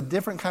 So it's a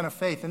different kind of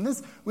faith. And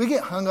this, we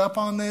get hung up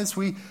on this.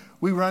 We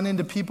run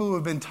into people who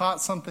have been taught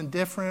something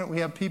different. We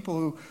have people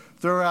who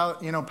throw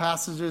out,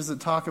 passages that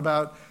talk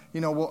about,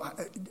 well,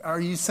 are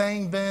you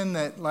saying, Ben,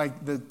 that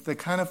like the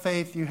kind of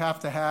faith you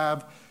have to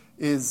have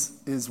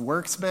is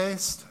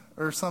works-based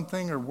or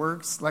something, or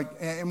works? Like,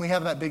 and we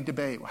have that big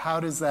debate.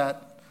 How do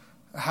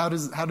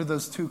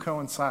those two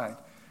coincide?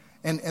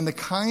 And the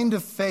kind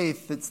of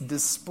faith that's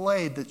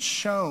displayed, that's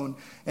shown,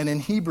 and in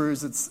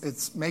Hebrews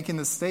it's making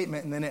the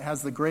statement, and then it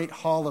has the great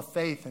hall of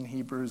faith in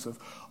Hebrews of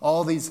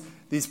all these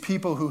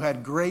people who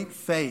had great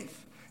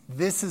faith.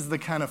 This is the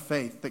kind of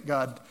faith that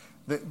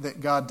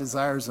God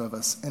desires of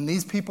us. And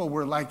these people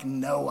were like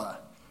Noah.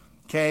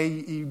 Okay,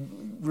 you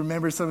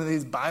remember some of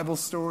these Bible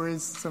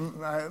stories?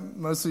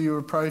 Most of you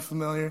are probably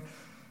familiar.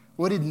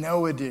 What did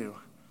Noah do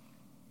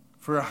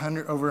for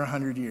over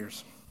 100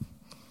 years?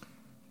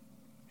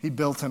 He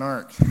built an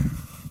ark.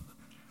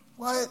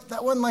 What?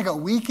 That wasn't like a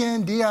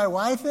weekend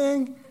DIY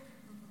thing?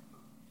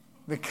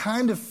 The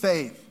kind of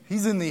faith.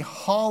 He's in the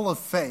hall of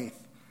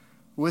faith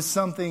was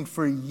something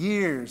for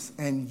years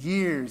and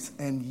years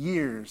and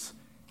years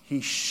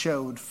he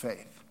showed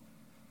faith.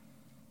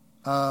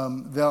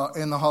 In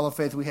the Hall of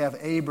Faith, we have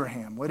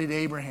Abraham. What did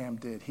Abraham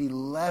did? He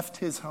left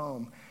his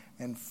home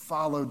and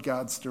followed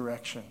God's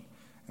direction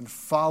and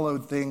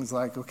followed things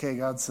like, okay,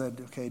 God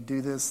said, okay,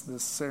 do this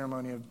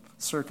ceremony of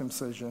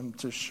circumcision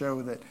to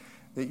show that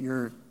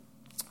you're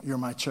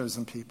my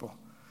chosen people.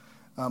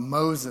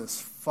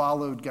 Moses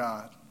followed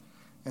God.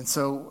 And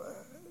so,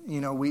 we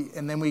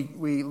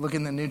look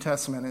in the New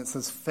Testament and it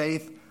says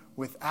faith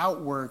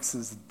without works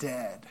is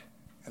dead.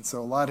 And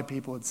so a lot of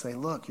people would say,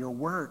 look, your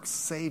works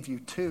save you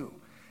too.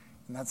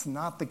 And that's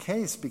not the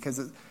case,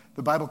 because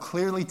the Bible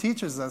clearly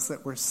teaches us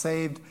that we're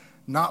saved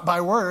not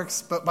by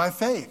works, but by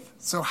faith.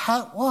 So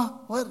how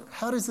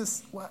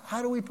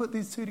do we put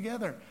these two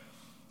together?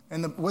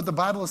 And what the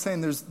Bible is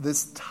saying, there's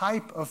this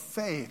type of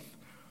faith,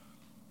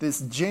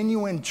 this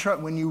genuine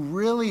trust. When you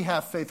really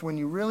have faith, when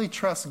you really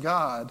trust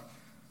God,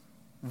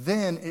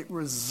 then it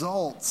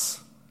results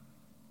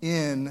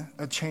in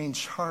a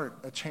changed heart,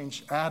 a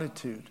changed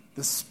attitude.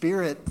 The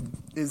Spirit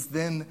is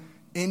then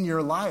in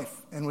your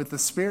life. And with the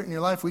Spirit in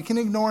your life, we can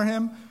ignore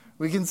Him.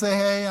 We can say,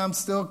 hey, I'm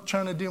still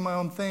trying to do my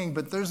own thing.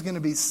 But there's going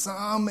to be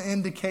some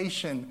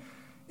indication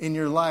in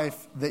your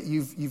life that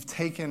you've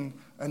taken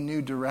a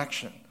new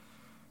direction.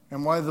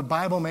 And why the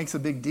Bible makes a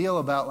big deal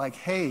about, like,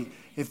 hey,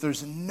 if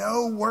there's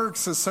no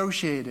works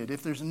associated,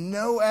 if there's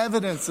no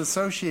evidence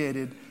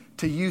associated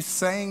to you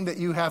saying that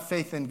you have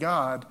faith in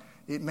God,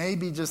 it may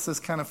be just this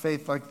kind of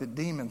faith like the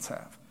demons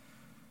have.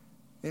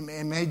 It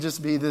may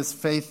just be this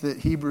faith that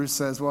Hebrews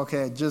says, well,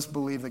 okay, I just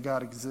believe that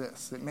God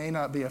exists. It may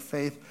not be a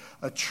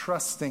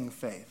trusting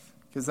faith,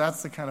 because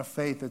that's the kind of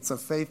faith. It's a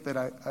faith that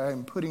I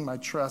am putting my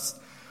trust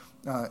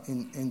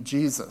in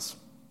Jesus.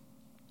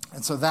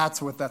 And so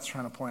that's what that's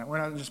trying to point out. We're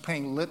not just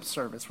paying lip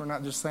service. We're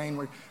not just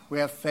saying we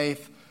have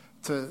faith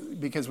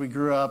because we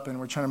grew up and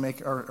we're trying to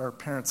make our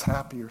parents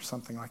happy or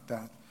something like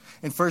that.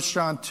 In 1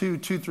 John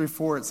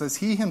 2:2-4, it says,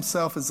 He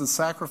himself is the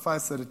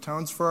sacrifice that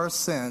atones for our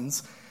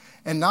sins,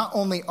 and not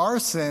only our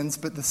sins,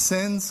 but the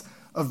sins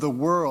of the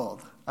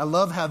world. I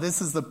love how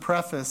this is the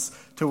preface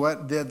to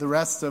what the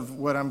rest of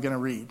what I'm going to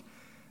read.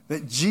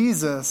 That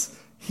Jesus,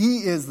 He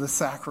is the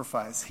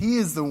sacrifice. He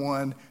is the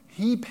one.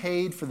 He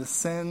paid for the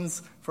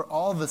sins, for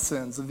all the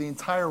sins of the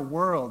entire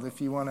world. If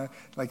you want to,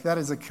 that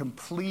is a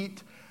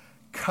complete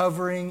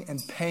covering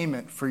and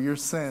payment for your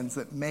sins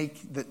that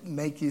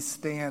make you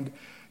stand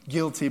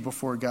guilty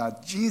before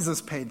God.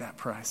 Jesus paid that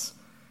price.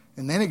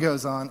 And then it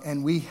goes on,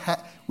 and we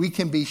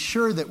can be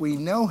sure that we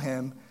know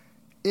Him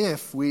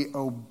if we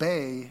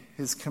obey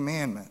His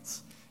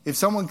commandments. If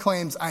someone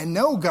claims, I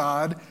know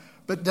God,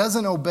 but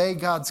doesn't obey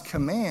God's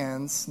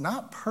commands,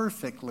 not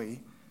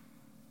perfectly,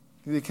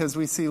 because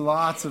we see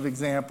lots of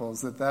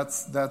examples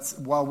that's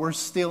while we're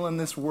still in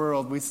this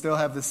world, we still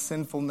have this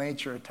sinful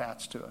nature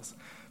attached to us.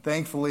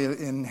 Thankfully,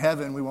 in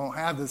heaven, we won't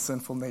have this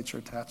sinful nature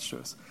attached to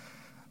us.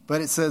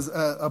 But it says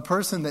a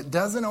person that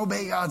doesn't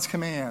obey God's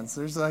commands,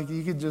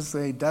 you could just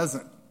say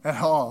doesn't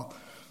at all.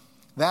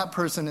 That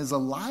person is a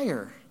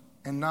liar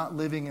and not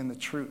living in the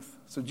truth.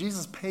 So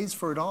Jesus pays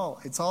for it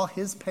all. It's all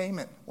His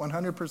payment,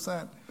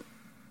 100%.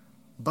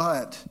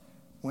 But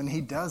when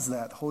He does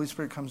that, the Holy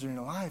Spirit comes into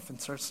your life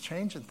and starts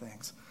changing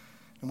things.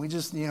 And we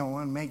just,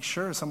 want to make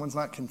sure someone's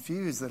not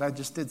confused that I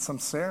just did some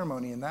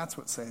ceremony and that's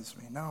what saves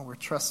me. No, we're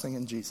trusting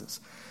in Jesus.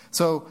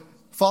 So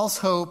false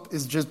hope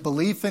is just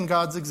belief in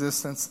God's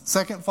existence.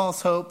 Second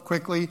false hope,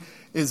 quickly,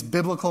 is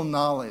biblical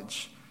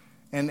knowledge.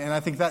 And I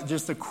think that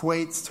just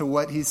equates to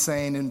what he's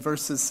saying in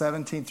verses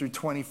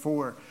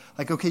 17-24.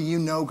 Okay, you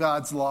know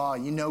God's law.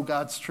 You know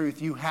God's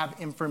truth. You have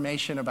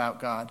information about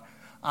God.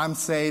 I'm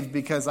saved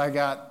because I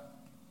got,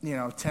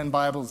 10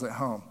 Bibles at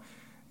home.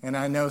 And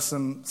I know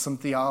some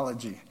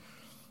theology.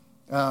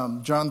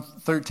 John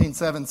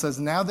 13:7 says,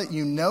 now that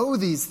you know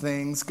these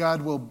things,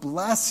 God will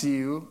bless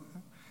you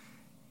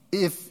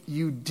if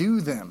you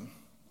do them.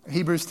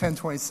 Hebrews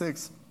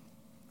 10:26.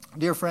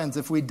 Dear friends,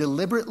 if we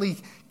deliberately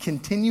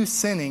continue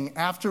sinning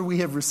after we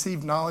have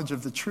received knowledge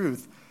of the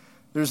truth,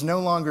 there's no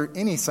longer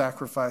any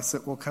sacrifice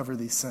that will cover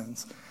these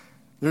sins.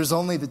 There's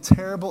only the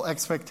terrible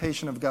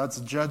expectation of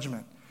God's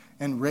judgment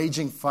and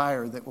raging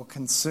fire that will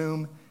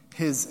consume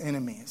His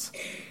enemies.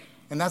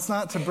 And that's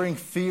not to bring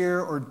fear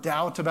or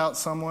doubt about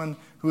someone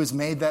who has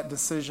made that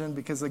decision,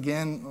 because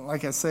again,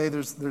 like I say,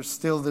 there's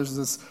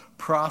this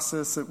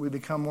process that we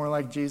become more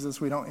like Jesus.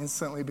 We don't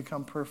instantly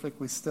become perfect.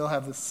 We still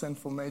have this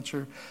sinful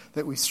nature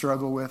that we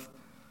struggle with.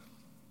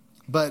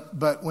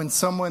 But when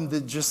someone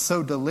did just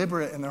so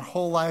deliberate in their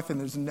whole life and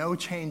there's no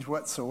change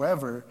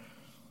whatsoever,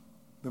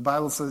 the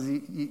Bible says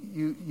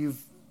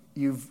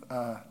you've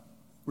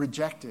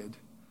rejected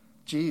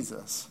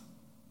Jesus,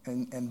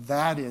 and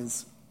that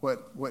is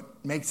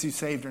what makes you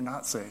saved or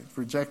not saved,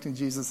 rejecting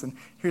Jesus. And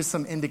here's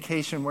some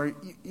indication where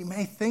you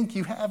may think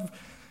you have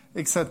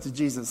accepted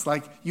Jesus,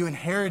 like you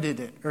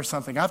inherited it or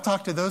something. I've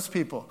talked to those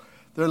people.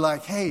 They're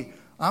like, hey,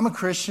 I'm a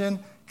Christian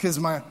because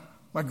my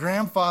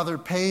grandfather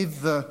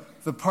paved the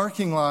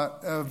parking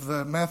lot of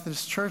the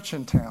Methodist church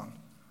in town.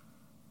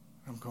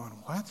 I'm going,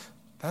 what?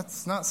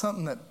 That's not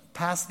something that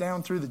passed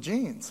down through the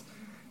genes.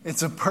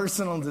 It's a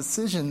personal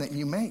decision that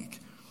you make.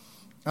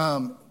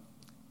 The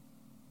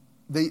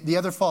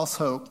other false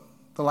hope,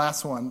 the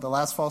last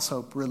false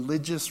hope,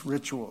 religious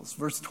rituals.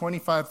 Verse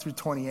 25 through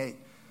 28.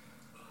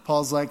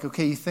 Paul's like,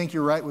 okay, you think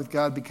you're right with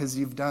God because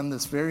you've done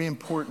this very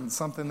important,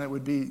 something that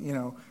would be,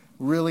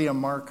 really a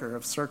marker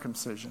of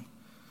circumcision.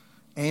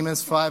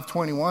 Amos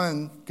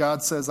 5:21,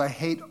 God says, I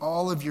hate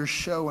all of your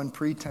show and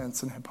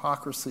pretense and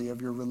hypocrisy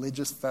of your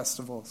religious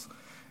festivals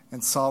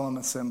and solemn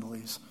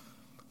assemblies.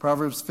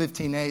 Proverbs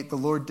 15:8, the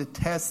Lord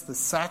detests the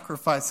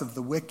sacrifice of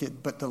the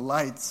wicked, but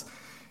delights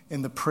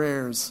in the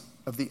prayers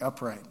of the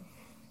upright.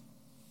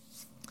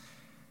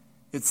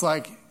 It's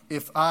like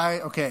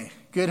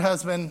good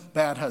husband,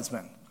 bad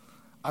husband.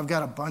 I've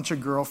got a bunch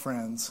of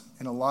girlfriends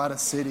in a lot of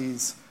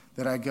cities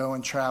that I go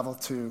and travel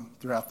to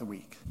throughout the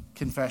week.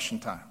 Confession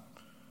time.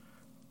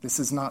 This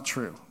is not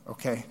true,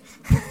 okay?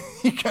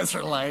 You guys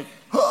are like,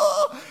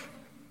 oh,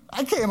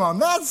 I came on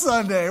that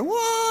Sunday.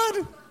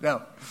 What?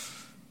 No.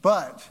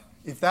 But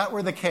if that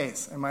were the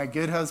case, am I a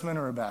good husband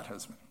or a bad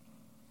husband?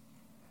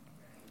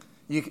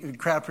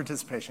 Crowd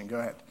participation, go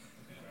ahead.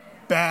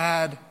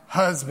 Bad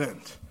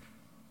husband.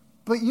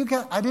 But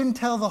I didn't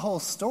tell the whole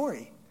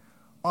story.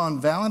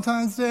 On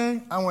Valentine's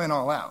Day, I went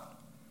all out.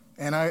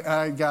 And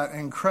I got an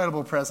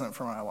incredible present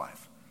for my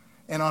wife.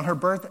 And on her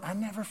birthday, I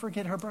never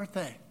forget her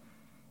birthday.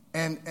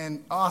 And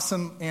an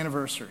awesome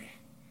anniversary.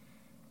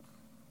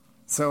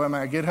 So am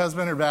I a good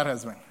husband or bad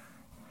husband?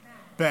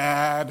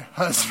 Bad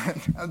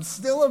husband. I'm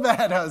still a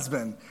bad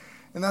husband.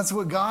 And that's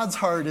what God's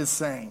heart is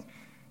saying.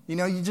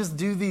 You just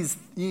do these,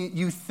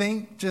 you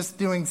think just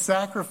doing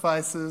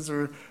sacrifices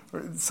or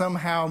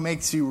somehow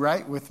makes you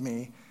right with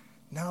me.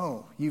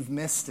 No, you've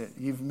missed it.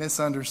 You've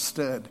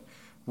misunderstood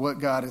what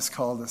God has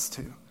called us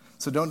to.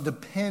 So don't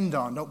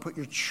put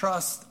your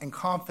trust and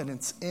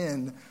confidence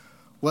in,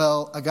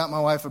 well, I got my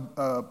wife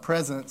a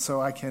present so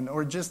I can,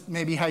 or just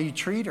maybe how you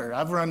treat her.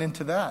 I've run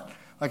into that.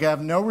 Like I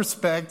have no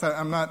respect.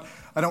 I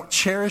don't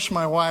cherish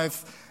my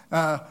wife,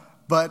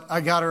 but I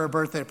got her a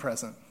birthday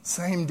present.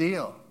 Same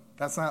deal.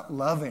 That's not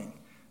loving.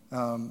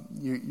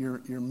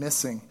 You're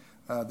missing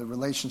the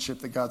relationship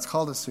that God's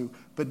called us to.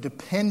 But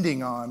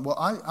depending on,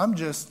 I'm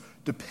just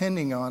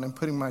depending on and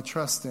putting my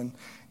trust in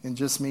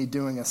just me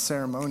doing a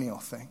ceremonial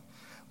thing.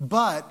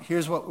 But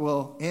here's what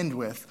we'll end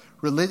with.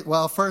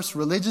 First,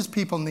 religious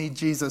people need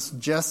Jesus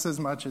just as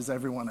much as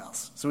everyone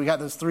else. So we got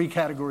those three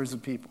categories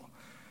of people,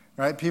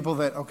 right? People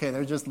that,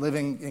 they're just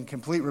living in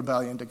complete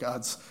rebellion to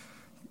God's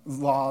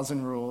laws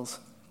and rules.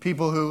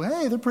 People who,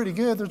 they're pretty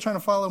good. They're trying to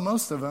follow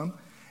most of them.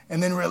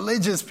 And then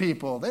religious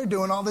people, they're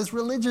doing all this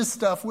religious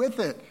stuff with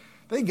it.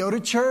 They go to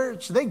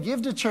church. They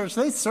give to church.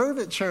 They serve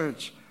at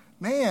church.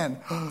 Man,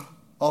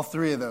 all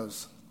three of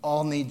those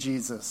all need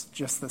Jesus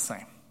just the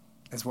same,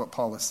 is what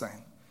Paul is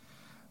saying.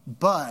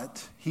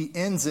 But he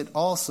ends it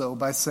also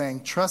by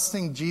saying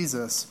trusting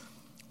Jesus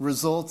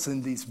results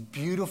in these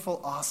beautiful,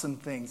 awesome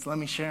things. Let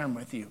me share them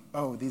with you.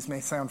 Oh, these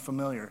may sound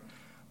familiar.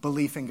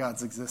 Belief in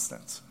God's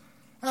existence.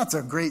 That's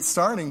a great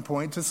starting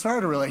point to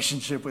start a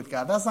relationship with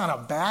God. That's not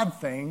a bad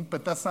thing,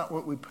 but that's not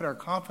what we put our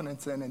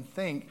confidence in and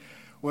think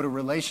what a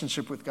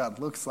relationship with God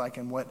looks like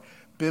and what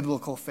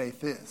biblical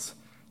faith is.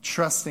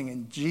 Trusting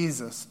in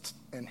Jesus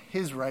and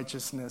his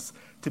righteousness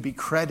to be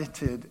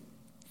credited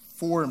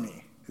for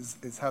me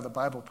is how the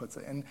Bible puts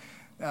it. And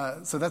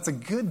so that's a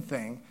good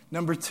thing.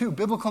 Number two,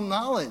 biblical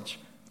knowledge.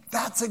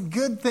 That's a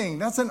good thing.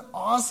 That's an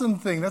awesome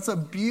thing. That's a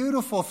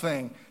beautiful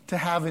thing to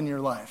have in your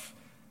life.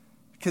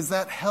 Because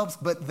that helps,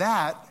 but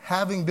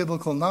having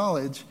biblical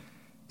knowledge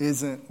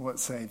isn't what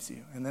saves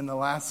you. And then the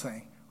last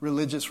thing,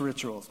 religious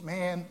rituals.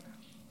 Man,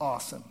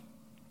 awesome.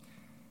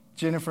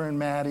 Jennifer and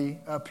Maddie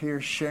up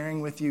here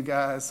sharing with you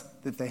guys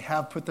that they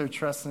have put their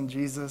trust in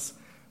Jesus.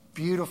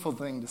 Beautiful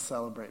thing to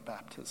celebrate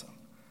baptism.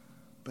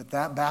 But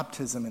that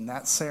baptism and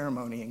that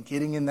ceremony and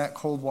getting in that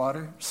cold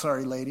water,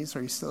 sorry ladies,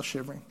 are you still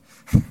shivering?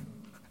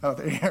 Oh,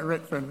 there you are,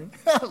 right in front of me.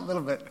 A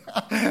little bit.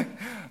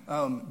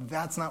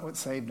 That's not what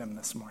saved them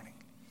this morning.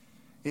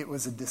 It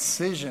was a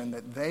decision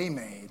that they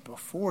made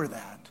before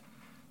that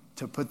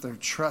to put their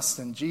trust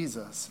in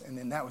Jesus. And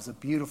then that was a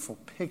beautiful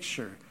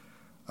picture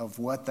of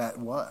what that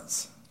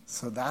was.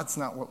 So that's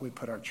not what we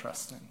put our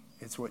trust in.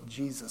 It's what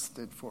Jesus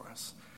did for us.